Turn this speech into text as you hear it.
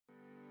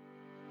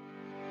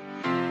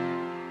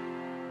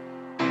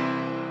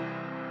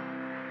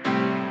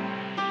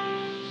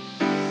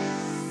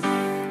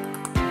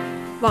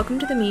Welcome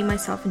to the Me,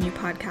 Myself, and You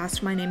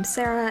podcast. My name's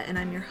Sarah, and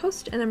I'm your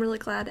host, and I'm really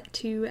glad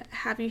to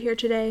have you here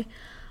today.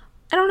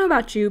 I don't know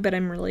about you, but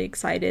I'm really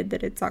excited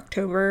that it's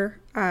October.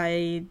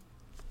 I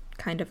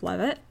kind of love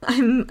it.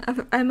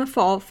 I'm a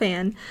fall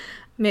fan.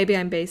 Maybe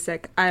I'm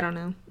basic. I don't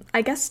know.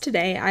 I guess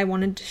today I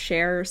wanted to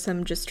share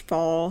some just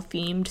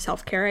fall-themed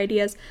self-care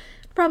ideas.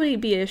 It'll probably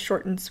be a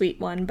short and sweet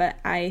one, but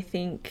I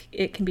think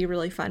it can be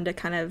really fun to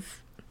kind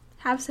of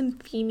have some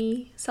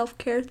themey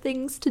self-care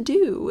things to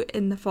do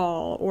in the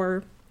fall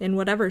or in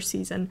whatever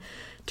season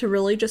to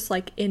really just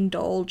like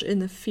indulge in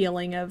the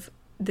feeling of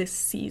this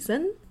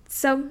season.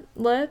 So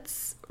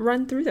let's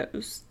run through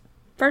those.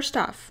 First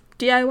off,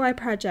 DIY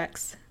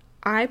projects.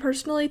 I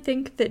personally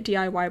think that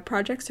DIY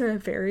projects are a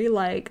very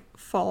like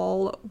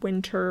fall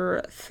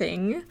winter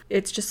thing.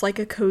 It's just like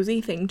a cozy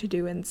thing to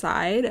do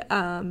inside.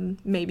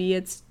 Maybe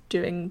it's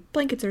doing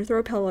blankets or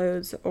throw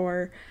pillows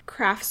or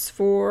crafts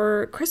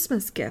for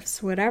Christmas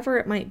gifts, whatever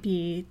it might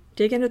be.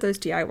 Dig into those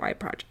DIY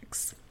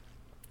projects.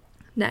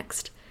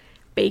 Next,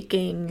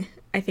 baking.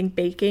 I think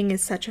baking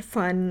is such a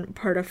fun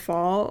part of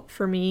fall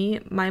for me.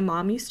 My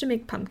mom used to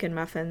make pumpkin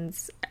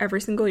muffins every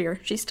single year.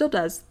 She still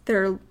does.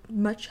 They're a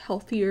much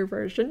healthier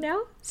version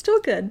now. Still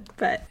good,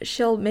 but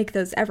she'll make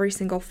those every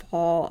single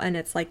fall, and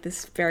it's like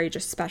this very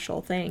just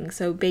special thing.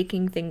 So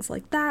baking things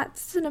like that,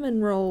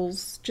 cinnamon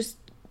rolls, just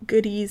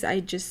goodies,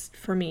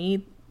 for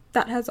me,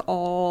 that has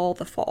all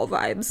the fall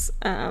vibes,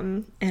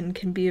 and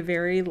can be a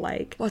very,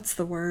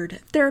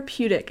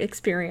 therapeutic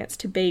experience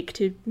to bake,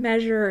 to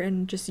measure,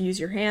 and just use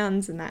your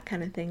hands and that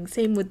kind of thing.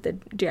 Same with the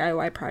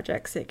DIY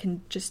projects. It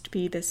can just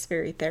be this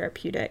very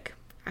therapeutic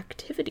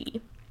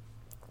activity.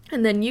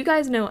 And then you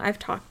guys know I've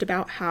talked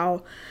about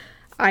how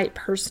I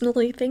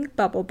personally think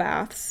bubble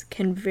baths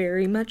can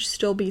very much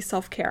still be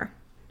self-care.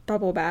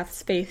 Bubble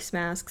baths, face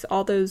masks,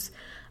 all those,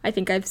 I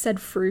think I've said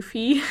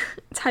froofy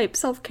type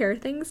self-care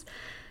things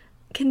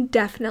can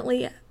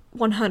definitely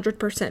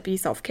 100% be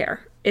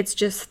self-care. It's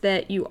just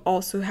that you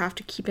also have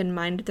to keep in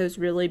mind those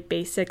really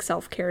basic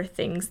self-care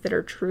things that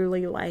are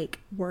truly like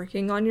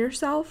working on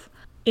yourself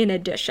in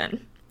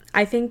addition.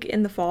 I think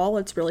in the fall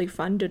it's really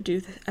fun to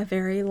do a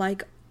very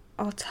like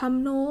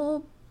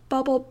autumnal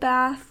bubble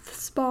bath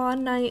spa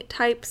night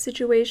type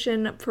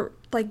situation for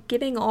like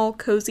getting all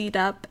cozied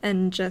up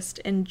and just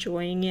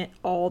enjoying it,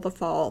 all the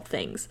fall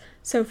things.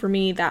 So for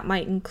me, that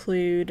might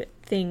include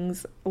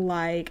things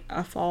like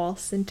a fall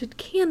scented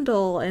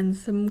candle and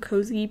some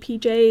cozy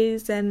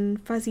PJs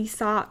and fuzzy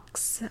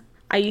socks.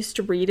 I used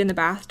to read in the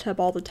bathtub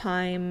all the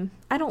time.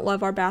 I don't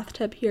love our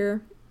bathtub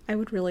here. I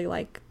would really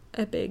like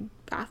a big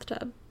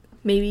bathtub.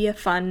 Maybe a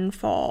fun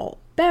fall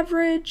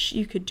beverage.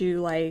 You could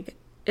do like,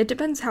 it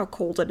depends how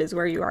cold it is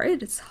where you are.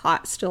 It's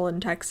hot still in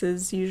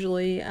Texas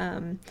usually.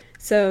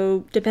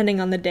 So depending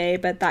on the day,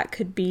 but that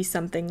could be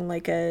something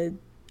like a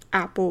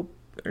apple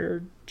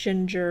or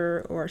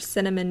ginger or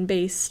cinnamon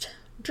based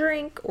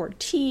drink or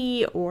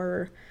tea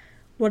or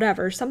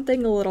whatever,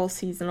 something a little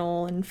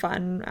seasonal and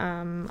fun.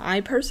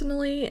 I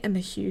personally am a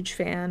huge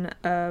fan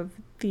of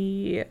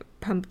the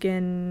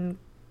pumpkin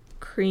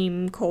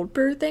cream cold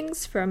brew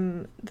things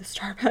from the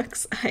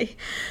Starbucks. I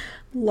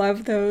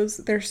love those.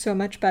 They're so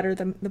much better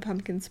than the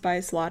pumpkin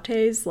spice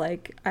lattes.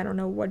 Like, I don't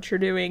know what you're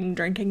doing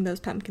drinking those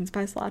pumpkin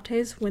spice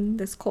lattes when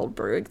this cold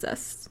brew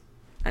exists.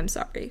 I'm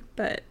sorry,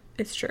 but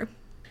it's true.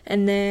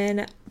 And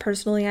then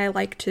personally, I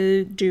like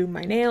to do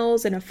my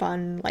nails in a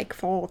fun like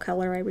fall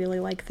color. I really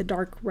like the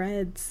dark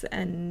reds,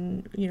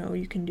 and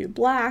you can do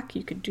black,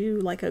 you could do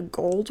like a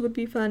gold would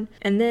be fun.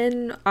 And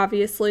then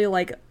obviously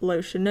like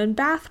lotion and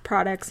bath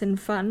products and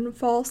fun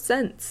fall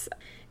scents,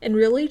 and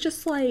really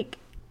just like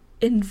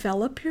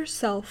envelop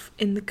yourself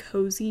in the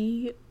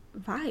cozy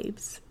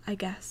vibes, I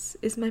guess,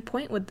 is my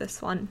point with this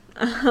one.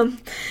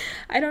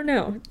 I don't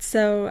know.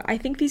 So I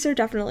think these are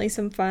definitely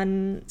some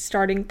fun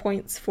starting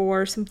points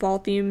for some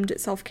fall-themed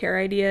self-care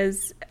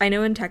ideas. I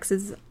know in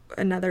Texas,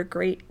 another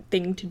great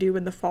thing to do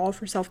in the fall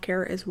for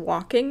self-care is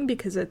walking,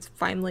 because it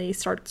finally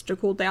starts to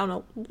cool down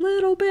a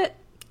little bit,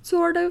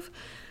 sort of.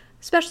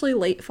 Especially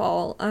late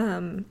fall,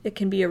 it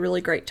can be a really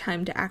great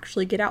time to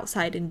actually get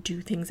outside and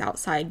do things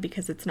outside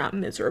because it's not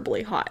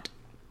miserably hot.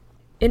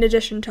 In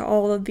addition to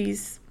all of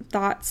these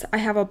thoughts, I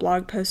have a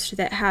blog post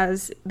that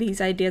has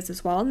these ideas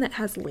as well, and that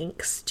has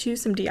links to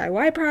some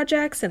DIY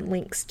projects and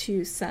links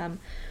to some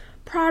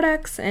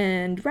products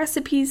and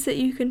recipes that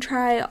you can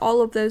try,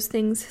 all of those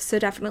things. So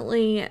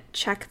definitely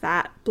check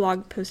that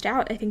blog post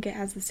out. I think it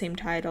has the same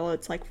title.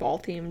 It's like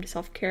fall-themed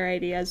self-care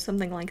ideas,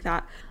 something like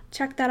that.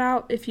 Check that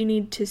out if you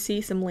need to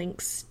see some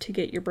links to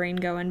get your brain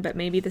going, but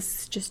maybe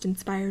this just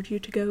inspired you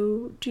to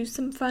go do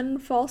some fun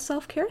fall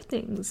self-care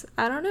things.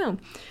 I don't know.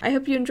 I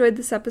hope you enjoyed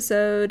this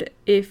episode.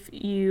 If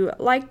you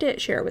liked it,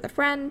 share it with a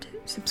friend,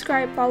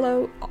 subscribe,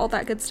 follow, all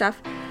that good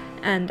stuff,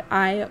 and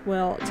I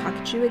will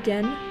talk to you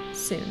again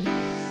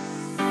soon.